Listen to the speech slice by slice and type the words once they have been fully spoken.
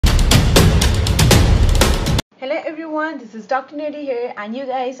Hello everyone, this is Dr. Neri here, and you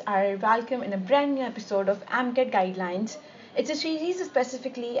guys are welcome in a brand new episode of MCAT Guidelines. It's a series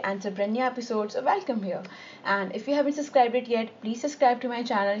specifically, and it's a brand new episode, so welcome here. And if you haven't subscribed it yet, please subscribe to my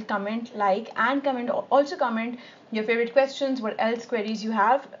channel, comment, like, and comment. Also comment your favorite questions, what else queries you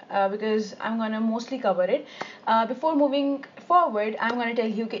have, because I'm gonna mostly cover it. Before moving forward, I'm gonna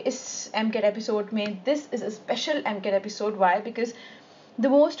tell you that this MCAT episode, this is a special MCAT episode. Why? Because the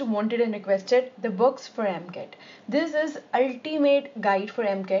most wanted and requested the books for MCAT. This is ultimate guide for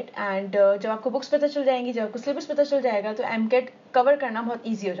MCAT, and जब आपको books पता चल जाएंगी, जब आपको syllabus पता चल जाएगा, तो MCAT cover करना बहुत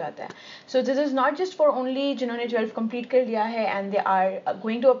easy हो जाता है. So this is not just for only जिन्होंने 12 complete कर लिया है and they are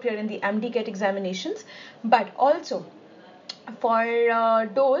going to appear in the MDCAT examinations, but also for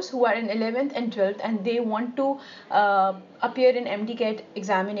those who are in 11th and 12th and they want to appear in MDCAT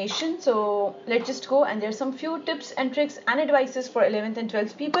examination. So let's just go, and there's some few tips and tricks and advices for 11th and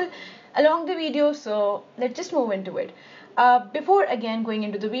 12th people along the video. So let's just move into it. Before again going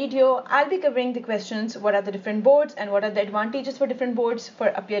into the video, I'll be covering the questions, what are the different boards and what are the advantages for different boards for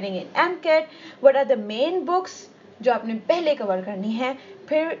appearing in MCAT, what are the main books जो आपने पहले cover करनी है,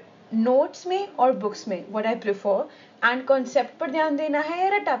 फिर notes में और books में what I prefer, and concept पर ध्यान देना है या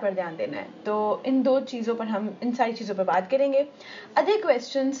रट्टा पर ध्यान देना है. तो इन दो चीज़ों पर हम इन सारी चीज़ों पर बात करेंगे. अदर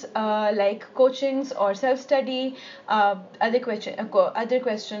क्वेश्चंस लाइक कोचिंग्स और self study, other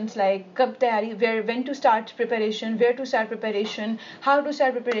questions like कब तैयारी, when to start preparation, where to start preparation, how to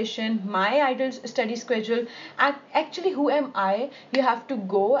start preparation, my idol study schedule, actually who am I. You have to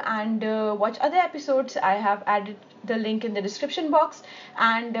go and watch other episodes. I have added the link in the description box,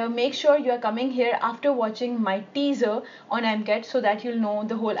 and make sure you are coming here after watching my teaser on MCAT so that you'll know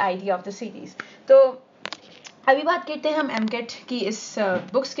the whole idea of the series. तो अभी बात करते हैं हम MCAT की इस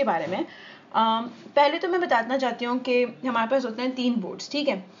books के बारे में. पहले तो मैं बताना चाहती हूँ कि हमारे पास होते हैं 3 बोर्ड्स, ठीक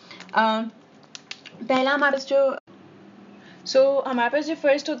है. पहला हमारे पास हमारे पास जो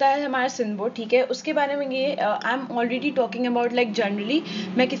फर्स्ट होता है हमारा सिंध बोर्ड, ठीक है. उसके बारे में ये I am already talking about like generally,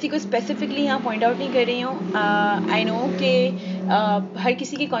 मैं किसी को स्पेसिफिकली यहाँ पॉइंट आउट नहीं कर रही हूँ. आई नो कि हर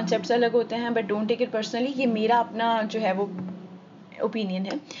किसी के कॉन्सेप्ट्स अलग होते हैं, but don't take it personally. ये मेरा अपना जो है वो ओपिनियन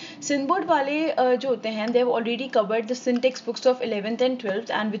है. सिंध बोर्ड वाले जो होते हैं, they have already covered the Sindh text books of 11th and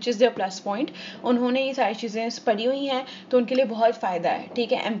 12th and which is there plus point. उन्होंने ये सारी चीज़ें पढ़ी हुई हैं, तो उनके लिए बहुत फ़ायदा है,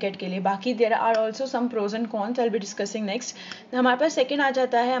 ठीक है, MCAT के लिए. बाकी there are also some pros and cons I will be discussing next. हमारे पास सेकेंड आ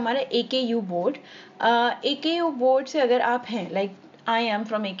जाता है हमारा AKU बोर्ड. AKU बोर्ड से अगर आप हैं, like I am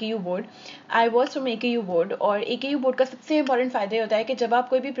from AKU board, I was from AKU board, और AKU board का सबसे इंपॉर्टेंट फ़ायदा ये होता है कि जब आप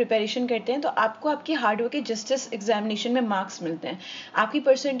कोई भी प्रिपरेशन करते हैं तो आपको आपकी हार्डवर्क के जस्टिस एग्जामिनेशन में मार्क्स मिलते हैं. आपकी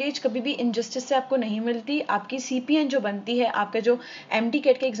परसेंटेज कभी भी इनजस्टिस से आपको नहीं मिलती. आपकी CPN जो बनती है, आपका जो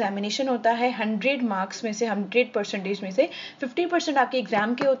MDCAT का एग्जामिनेशन होता है, 100 मार्क्स में से 100% में से 50% आपके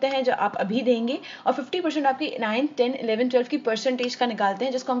एग्जाम के होते हैं जो आप अभी देंगे, और 50% आपकी 9th 10th 11th 12th की परसेंटेज का निकालते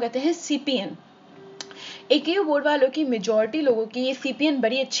हैं, जिसको हम कहते हैं CPN. AKU बोर्ड वालों की मेजॉरिटी लोगों की ये CPN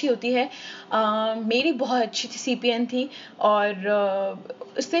बड़ी अच्छी होती है. मेरी बहुत अच्छी CPN थी, और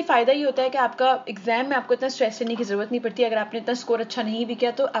इससे फ़ायदा ये होता है कि आपका एग्ज़ाम में आपको इतना स्ट्रेस लेने की ज़रूरत नहीं पड़ती. अगर आपने इतना स्कोर अच्छा नहीं भी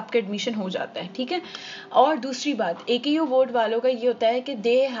किया तो आपका एडमिशन हो जाता है, ठीक है. और दूसरी बात, AKU बोर्ड वालों का ये होता है कि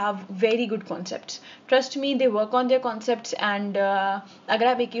they have very good concepts. Trust me, they work on their concepts. And अगर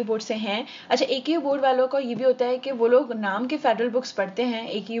आप AKU बोर्ड से हैं, अच्छा, AKU बोर्ड वालों का ये भी होता है कि वो लोग नाम के फेडरल बुक्स पढ़ते हैं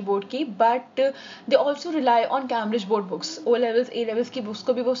AKU बोर्ड की, but they also rely on Cambridge board books. O levels A levels की बुक्स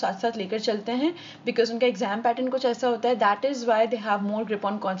को भी वो साथ साथ लेकर चलते हैं, बिकॉज उनका एग्जाम पैटर्न कुछ ऐसा होता है. That is why they have more grip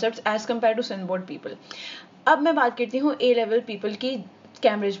on concepts as compare to Sindh board people. अब मैं बात करती हूँ A level पीपल की,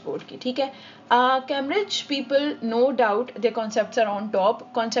 कैम्ब्रिज बोर्ड की, ठीक है. Cambridge people, no doubt there concepts are on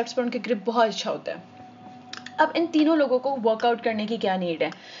top. Concepts पर उनके ग्रिप बहुत अच्छा होता है. अब इन तीनों लोगों को वर्कआउट करने की क्या नीड है?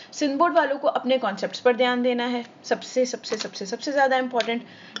 सिंध बोर्ड वालों को अपने कॉन्सेप्ट्स पर ध्यान देना है. सबसे सबसे सबसे सबसे ज़्यादा इंपॉर्टेंट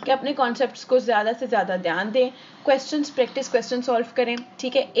कि अपने कॉन्सेप्ट्स को ज़्यादा से ज़्यादा ध्यान दें. क्वेश्चंस, प्रैक्टिस क्वेश्चन सॉल्व करें,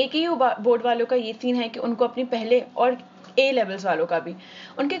 ठीक है. AKU बोर्ड वालों का ये सीन है कि उनको अपनी पहले, और A लेवल्स वालों का भी,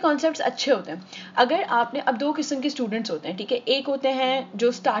 उनके कॉन्सेप्ट्स अच्छे होते हैं. अगर आपने, अब 2 किस्म के स्टूडेंट्स होते हैं, ठीक है. एक होते हैं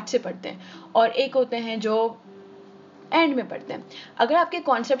जो स्टार्ट से पढ़ते हैं, और एक होते हैं जो एंड में पढ़ते हैं. अगर आपके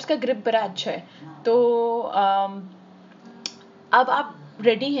कॉन्सेप्ट्स का ग्रिप बड़ा अच्छा है, तो अब आप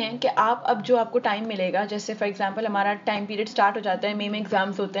रेडी हैं कि आप, अब जो आपको टाइम मिलेगा, जैसे फॉर एग्जांपल हमारा टाइम पीरियड स्टार्ट हो जाता है, मई में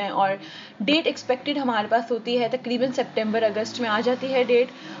एग्जाम्स होते हैं, और डेट एक्सपेक्टेड हमारे पास होती है तकरीबन सितंबर अगस्त में आ जाती है डेट,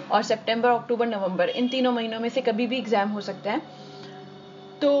 और सितंबर अक्टूबर नवंबर, इन 3 महीनों में से कभी भी एग्ज़ाम हो सकता है.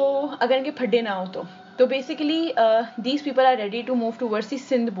 तो अगर इनके फड्डे ना हो तो basically these people are ready to move towards the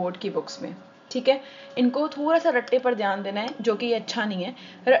Sindh board की बुक्स में, ठीक है. इनको थोड़ा सा रट्टे पर ध्यान देना है, जो कि अच्छा नहीं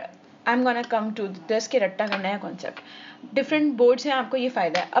है. I am gonna come to this के रट्टा करना है कॉन्सेप्ट, डिफरेंट बोर्ड्स हैं, आपको ये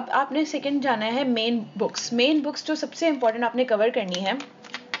फ़ायदा है। अब आपने सेकंड जाना है मेन बुक्स जो सबसे इंपॉर्टेंट आपने कवर करनी है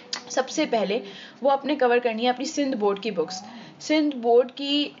सबसे पहले, वो आपने कवर करनी है अपनी सिंध बोर्ड की बुक्स। सिंध बोर्ड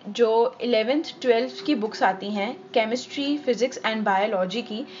की जो 11th 12th की बुक्स आती हैं, केमिस्ट्री, फिजिक्स एंड बायोलॉजी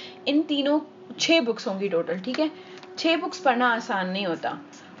की, इन तीनों 6 बुक्स होंगी टोटल, ठीक है। 6 बुक्स पढ़ना आसान नहीं होता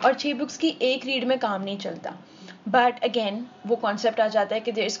और 6 बुक्स की एक रीड में काम नहीं चलता, बट अगेन वो कॉन्सेप्ट आ जाता है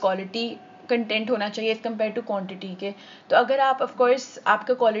कि देयर इज क्वालिटी कंटेंट होना चाहिए एज कम्पेयर टू क्वांटिटी के। तो अगर आप ऑफकोर्स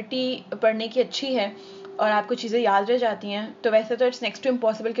आपका क्वालिटी पढ़ने की अच्छी है और आपको चीज़ें याद रह जाती हैं, तो वैसे तो इट्स नेक्स्ट टू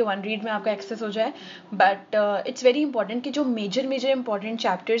इम्पॉसिबल कि 1 रीड में आपका एक्सेस हो जाए, बट इट्स वेरी इंपॉर्टेंट कि जो मेजर इंपॉर्टेंट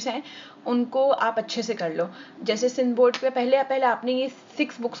चैप्टर्स हैं उनको आप अच्छे से कर लो। जैसे सिंध बोर्ड पे पहले आपने ये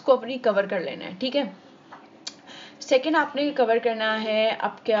 6 बुक्स को अपनी कवर कर लेना है, ठीक है। सेकेंड आपने कवर करना है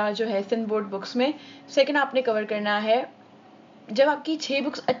आपका जो है सिंध बोर्ड बुक्स में, सेकेंड आपने कवर करना है, जब आपकी 6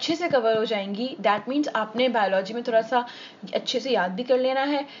 बुक्स अच्छे से कवर हो जाएंगी, दैट मीन्स आपने बायोलॉजी में थोड़ा सा अच्छे से याद भी कर लेना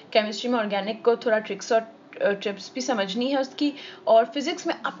है, केमिस्ट्री में ऑर्गेनिक को थोड़ा ट्रिक्स और ट्रिप्स भी समझनी है उसकी, और फिजिक्स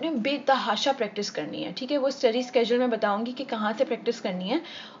में आपने बेतहाशा प्रैक्टिस करनी है, ठीक है। वो स्टडी स्केड्यूल में बताऊंगी कि कहाँ से प्रैक्टिस करनी है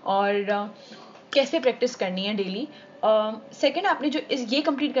और कैसे प्रैक्टिस करनी है डेली। सेकेंड आपने जो ये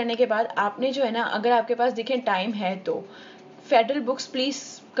कंप्लीट करने के बाद आपने जो है ना, अगर आपके पास देखें टाइम है तो फेडरल बुक्स प्लीज़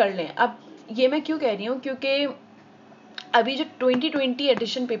कर लें। अब ये मैं क्यों कह रही हूँ, क्योंकि अभी जो 2020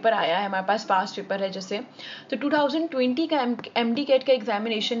 एडिशन पेपर आया है हमारे पास, पास्ट पेपर है जैसे, तो 2020 का MDCAT का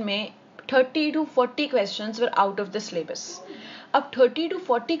एग्जामिनेशन में 30 to 40 questions were out of the syllabus. अब 30 to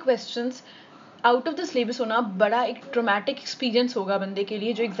 40 questions out of the syllabus होना बड़ा एक ट्रोमैटिक एक्सपीरियंस होगा बंदे के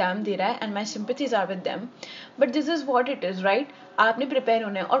लिए जो एग्जाम दे रहा है, and my sympathies are with them, but this is what it is, right. आपने प्रिपेयर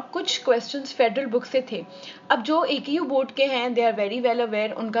होना है, और कुछ क्वेश्चंस फेडरल बुक से थे। अब जो AKU बोर्ड के हैं they are very well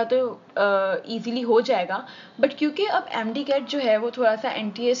aware, उनका तो ईजीली हो जाएगा, बट क्योंकि अब MDCAT जो है वो थोड़ा सा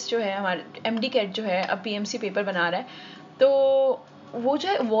NTS जो है हमारा MDCAT जो है अब PMC पेपर बना रहा है, तो वो जो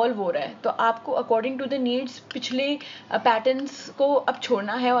है इवॉल्व हो रहा है, तो आपको अकॉर्डिंग टू द नीड्स पिछले पैटर्न्स को अब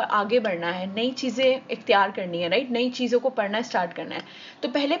छोड़ना है और आगे बढ़ना है, नई चीज़ें इख्तियार करनी है, राइट, नई चीज़ों को पढ़ना स्टार्ट करना है। तो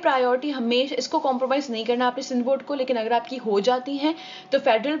पहले प्रायोरिटी हमेशा इसको कॉम्प्रोमाइज़ नहीं करना आपने सिंध बोर्ड को, लेकिन अगर आपकी हो जाती हैं तो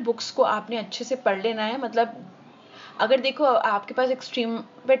फेडरल बुक्स को आपने अच्छे से पढ़ लेना है। मतलब अगर देखो आपके पास एक्सट्रीम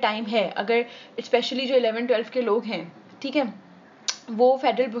पे टाइम है, अगर स्पेशली जो 11-12 के लोग हैं, ठीक है, वो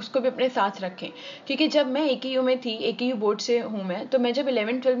फेडरल बुक्स को भी अपने साथ रखें, क्योंकि जब मैं AKU में थी, AKU बोर्ड से हूँ मैं, तो मैं जब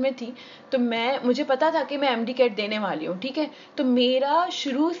 11-12 में थी तो मुझे पता था कि मैं MDCAT देने वाली हूँ, ठीक है। तो मेरा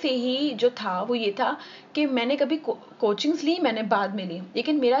शुरू से ही जो था वो ये था कि मैंने कभी कोचिंग्स ली, मैंने बाद में ली,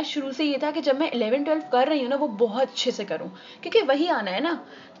 लेकिन मेरा शुरू से ये था कि जब मैं 11-12 कर रही हूँ ना वो बहुत अच्छे से करूँ, क्योंकि वही आना है ना।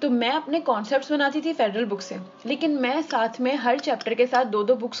 तो मैं अपने कॉन्सेप्ट्स बनाती थी फेडरल बुक से, लेकिन मैं साथ में हर चैप्टर के साथ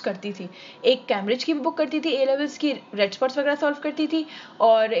 2-2 बुक्स करती थी। एक कैम्ब्रिज की बुक करती थी, A लेवल्स की रेड स्पॉट्स वगैरह सॉल्व करती थी,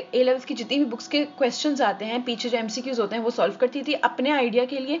 और A लेवल्स की जितनी भी बुक्स के क्वेश्चंस आते हैं पीछे जो MCQs होते हैं वो सॉल्व करती थी अपने आइडिया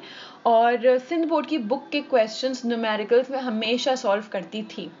के लिए, और सिंध बोर्ड की बुक के क्वेश्चंस न्यूमेरिकल्स में हमेशा सॉल्व करती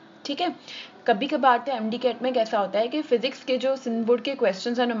थी, ठीक है। कभी कभार तो MDCAT में कैसा होता है कि फिजिक्स के जो सिंध बोर्ड के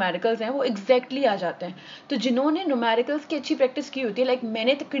क्वेश्चंस और न्यूमेरिकल्स हैं वो एग्जैक्टली आ जाते हैं, तो जिन्होंने न्यूमेरिकल्स की अच्छी प्रैक्टिस की होती है, लाइक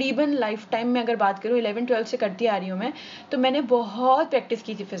मैंने तकरीबन लाइफ टाइम में अगर बात करूँ 11-12 से करती आ रही हूँ मैं, तो मैंने बहुत प्रैक्टिस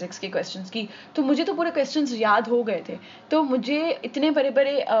की थी फिजिक्स के क्वेश्चंस की, तो मुझे तो पूरे क्वेश्चंस याद हो गए थे, तो मुझे इतने बड़े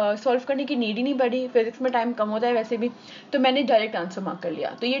बड़े सॉल्व करने की नीड ही नहीं पड़ी। फिजिक्स में टाइम कम होता है वैसे भी, तो मैंने डायरेक्ट आंसर मार्क कर लिया।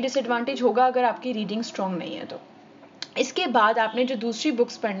 तो ये डिसएडवांटेज होगा अगर आपकी रीडिंग स्ट्रॉन्ग नहीं है तो। इसके बाद आपने जो दूसरी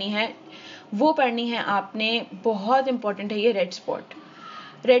बुक्स पढ़नी है वो पढ़नी है आपने, बहुत इंपॉर्टेंट है ये,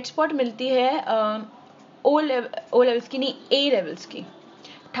 रेड स्पॉट मिलती है ओ लेवल्स की नहीं, A लेवल्स की।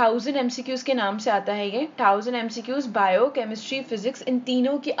 1000 MCQs के नाम से आता है ये, 1000 MCQs बायो, केमिस्ट्री, फिजिक्स, इन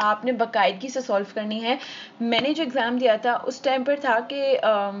तीनों की आपने बाकायदगी से सॉल्व करनी है। मैंने जो एग्ज़ाम दिया था उस टाइम पर था कि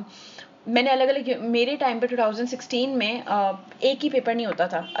मैंने अलग अलग, मेरे टाइम पर 2016 में एक ही पेपर नहीं होता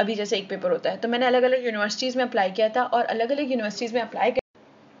था, अभी जैसे एक पेपर होता है, तो मैंने अलग अलग यूनिवर्सिटीज़ में अप्लाई किया था, और अलग अलग यूनिवर्सिटीज़ में अप्लाई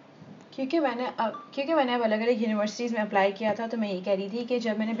क्योंकि मैंने अब अलग अलग यूनिवर्सिटीज़ में अप्लाई किया था, तो मैं ये कह रही थी कि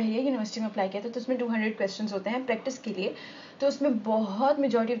जब मैंने बहरिया यूनिवर्सिटी में अप्लाई किया था तो उसमें 200 क्वेश्चंस होते हैं प्रैक्टिस के लिए, तो उसमें बहुत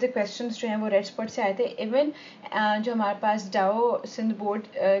मेजॉरिटी ऑफ द क्वेश्चंस जो हैं वो रेड स्पॉट से आए थे। इवन जो हमारे पास डाओ सिंध बोर्ड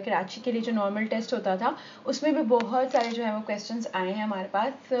कराची के लिए जो नॉर्मल टेस्ट होता था उसमें भी बहुत सारे जो है वो क्वेश्चंस आए हैं हमारे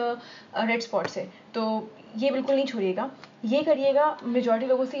पास रेड स्पॉट से, तो ये बिल्कुल नहीं छोड़िएगा, ये करिएगा। मेजॉरिटी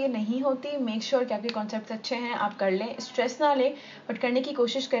लोगों से ये नहीं होती, मेक श्योर कि आपके कॉन्सेप्ट्स अच्छे हैं, आप कर लें, स्ट्रेस ना लें, बट करने की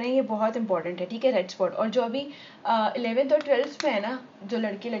कोशिश करें, ये बहुत इंपॉर्टेंट है, ठीक है, रेड स्पॉट। और जो अभी 11th और 12th में है ना, जो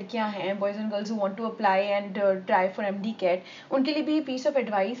लड़के लड़कियां हैं, boys and girls who want to apply and try for MDCAT, उनके लिए भी पीस ऑफ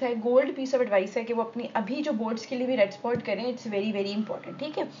एडवाइस है, गोल्ड पीस ऑफ एडवाइस है कि वो अपनी अभी जो बोर्ड्स के लिए भी रेड स्पॉट करें, इट्स वेरी वेरी इंपॉर्टेंट,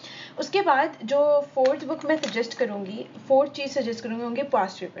 ठीक है। उसके बाद जो फोर्थ बुक मैं सजेस्ट करूँगी, फोर्थ चीज़ सजेस्ट करूँगी होंगे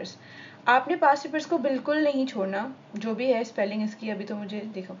पास्ट पेपर्स। आपने पास्ट पेपर्स को बिल्कुल नहीं छोड़ना, जो भी है स्पेलिंग इसकी अभी तो मुझे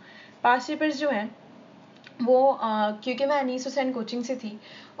देखो, पास्ट पेपर्स जो हैं वो क्योंकि मैं अनीस हुसैन कोचिंग से थी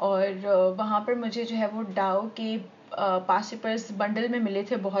और वहाँ पर मुझे जो है वो डाओ के पास्ट पेपर्स बंडल में मिले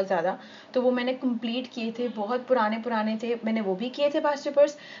थे बहुत ज़्यादा, तो वो मैंने कंप्लीट किए थे, बहुत पुराने थे, मैंने वो भी किए थे पास्ट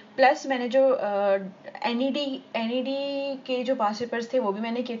पेपर्स। प्लस मैंने जो एनईडी के जो पास्ट पेपर्स थे वो भी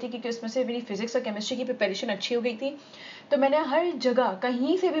मैंने किए थे, क्योंकि उसमें से मेरी फिजिक्स और केमिस्ट्री की प्रिपरेशन अच्छी हो गई थी। तो मैंने हर जगह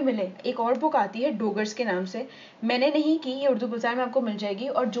कहीं से भी मिले, एक और बुक आती है डोगर्स के नाम से, मैंने नहीं की, ये उर्दू बाज़ार में आपको मिल जाएगी।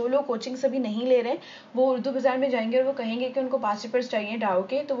 और जो लोग कोचिंग से भी नहीं ले रहे वो उर्दू बाज़ार में जाएंगे और वो कहेंगे कि उनको पास्ट पेपर्स चाहिए डाओ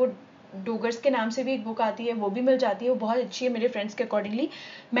के, तो वो डोगर्स के नाम से भी एक बुक आती है, वो भी मिल जाती है, वो बहुत अच्छी है मेरे फ्रेंड्स के अकॉर्डिंगली।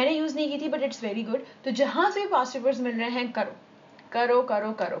 मैंने यूज़ नहीं की थी बट इट्स वेरी गुड। तो जहाँ से भी पास्ट पेपर्स मिल रहे हैं करो करो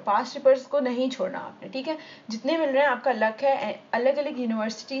करो करो, पास्ट पेपर्स को नहीं छोड़ना आपने, ठीक है। जितने मिल रहे हैं आपका लक है, अलग अलग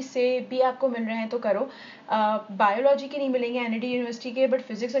यूनिवर्सिटी से भी आपको मिल रहे हैं तो करो। बायोलॉजी के नहीं मिलेंगे एनईडी यूनिवर्सिटी के, बट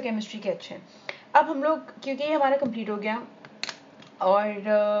फिजिक्स और केमिस्ट्री के अच्छे हैं। अब हम लोग, क्योंकि ये हमारा कंप्लीट हो गया और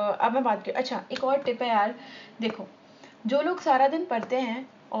अब मैं बात कर, अच्छा एक और टिप है यार, देखो जो लोग सारा दिन पढ़ते हैं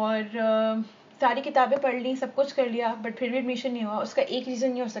और सारी किताबें पढ़ ली, सब कुछ कर लिया, बट फिर भी एडमिशन नहीं हुआ, उसका एक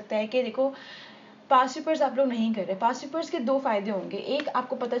रीज़न ये हो सकता है कि देखो पास्ट पेपर्स आप लोग नहीं कर रहे। पास्ट पेपर्स के दो फायदे होंगे, एक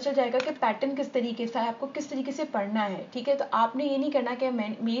आपको पता चल जाएगा कि पैटर्न किस तरीके से है, आपको किस तरीके से पढ़ना है, ठीक है। तो आपने ये नहीं करना कि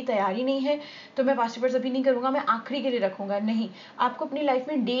मेरी तैयारी नहीं है तो मैं पास्ट पेपर्स अभी नहीं करूँगा, मैं आखिरी के लिए रखूँगा, नहीं। आपको अपनी लाइफ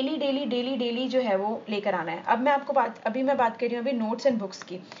में डेली डेली डेली डेली जो है वो लेकर आना है। अब मैं आपको अभी मैं बात कर रही हूँ अभी नोट्स एंड बुक्स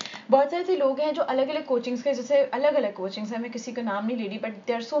की। बहुत सारे ऐसे लोग हैं जो अलग अलग कोचिंग्स के, जैसे अलग अलग कोचिंग्स हैं, मैं किसी का नाम नहीं ले रही, but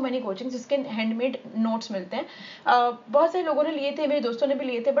there are so many coachings जिसके हैंडमेड नोट्स मिलते हैं। बहुत सारे लोगों ने लिए थे, मेरे दोस्तों ने भी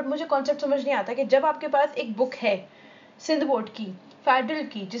लिए थे, बट मुझे कॉन्सेप्ट समझ नहीं आता कि जब आपके पास एक बुक है सिंध बोर्ड की, फेडरल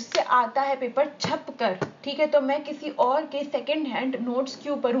की, जिससे आता है पेपर छप कर, ठीक है, तो मैं किसी और के सेकेंड हैंड नोट्स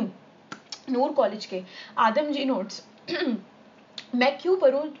क्यों पढूं? नूर कॉलेज के आदम जी नोट्स मैं क्यों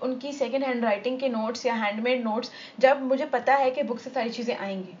पढूं उनकी सेकेंड हैंड राइटिंग के नोट्स या हैंडमेड नोट्स, जब मुझे पता है कि बुक से सारी चीज़ें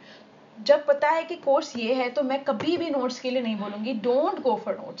आएंगी। जब पता है कि कोर्स ये है तो मैं कभी भी नोट्स के लिए नहीं बोलूँगी डोंट गो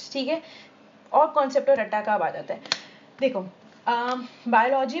फॉर नोट्स, ठीक है। और कॉन्सेप्ट और रट्टा कब आ जाता है, देखो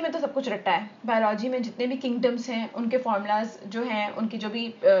बायोलॉजी में तो सब कुछ रट्टा है। बायोलॉजी में जितने भी किंगडम्स हैं उनके फॉर्मूलाज जो हैं, उनके जो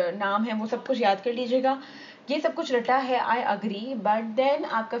भी नाम हैं, वो सब कुछ याद कर लीजिएगा, ये सब कुछ रटा है, आई अग्री। बट देन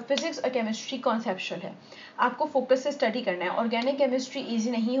आपका फिजिक्स और केमिस्ट्री कॉन्सेप्चुअल है, आपको फोकस से स्टडी करना है। ऑर्गेनिक केमिस्ट्री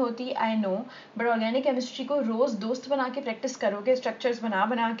इजी नहीं होती, I know, but organic chemistry को रोज़ दोस्त बना के प्रैक्टिस करोगे, स्ट्रक्चर्स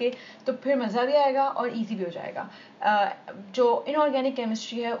बना के, तो फिर मज़ा भी आएगा और ईजी भी हो जाएगा। जो इनऑर्गेनिक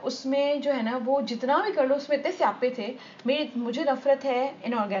केमिस्ट्री है उसमें जो है ना, वो जितना भी कर लो उसमें इतने स्यापे थे। मुझे नफरत है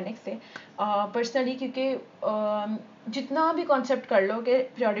इनऑर्गेनिक से पर्सनली, क्योंकि जितना भी कॉन्सेप्ट कर लो कि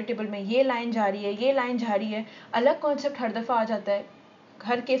पीरियोडिक टेबल में ये लाइन जा रही है, ये लाइन जा रही है, अलग कॉन्सेप्ट हर दफ़ा आ जाता है,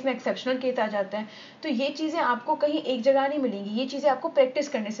 हर केस में एक्सेप्शनल केस आ जाता है। तो ये चीज़ें आपको कहीं एक जगह नहीं मिलेंगी, ये चीज़ें आपको प्रैक्टिस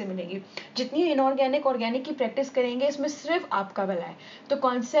करने से मिलेंगी। जितनी इनऑर्गेनिक ऑर्गेनिक की प्रैक्टिस करेंगे, इसमें सिर्फ आपका भला है। तो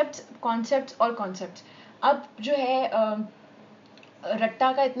कॉन्सेप्ट्स और कॉन्सेप्ट्स अब जो है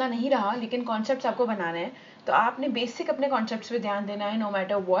रट्टा का इतना नहीं रहा, लेकिन कॉन्सेप्ट्स आपको बनाने हैं, तो आपने बेसिक अपने कॉन्सेप्ट्स पे ध्यान देना है, no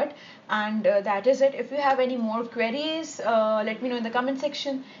matter what. And that is it. If you have any more queries, let me know in the comment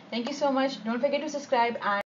section. Thank you so much, don't forget to subscribe and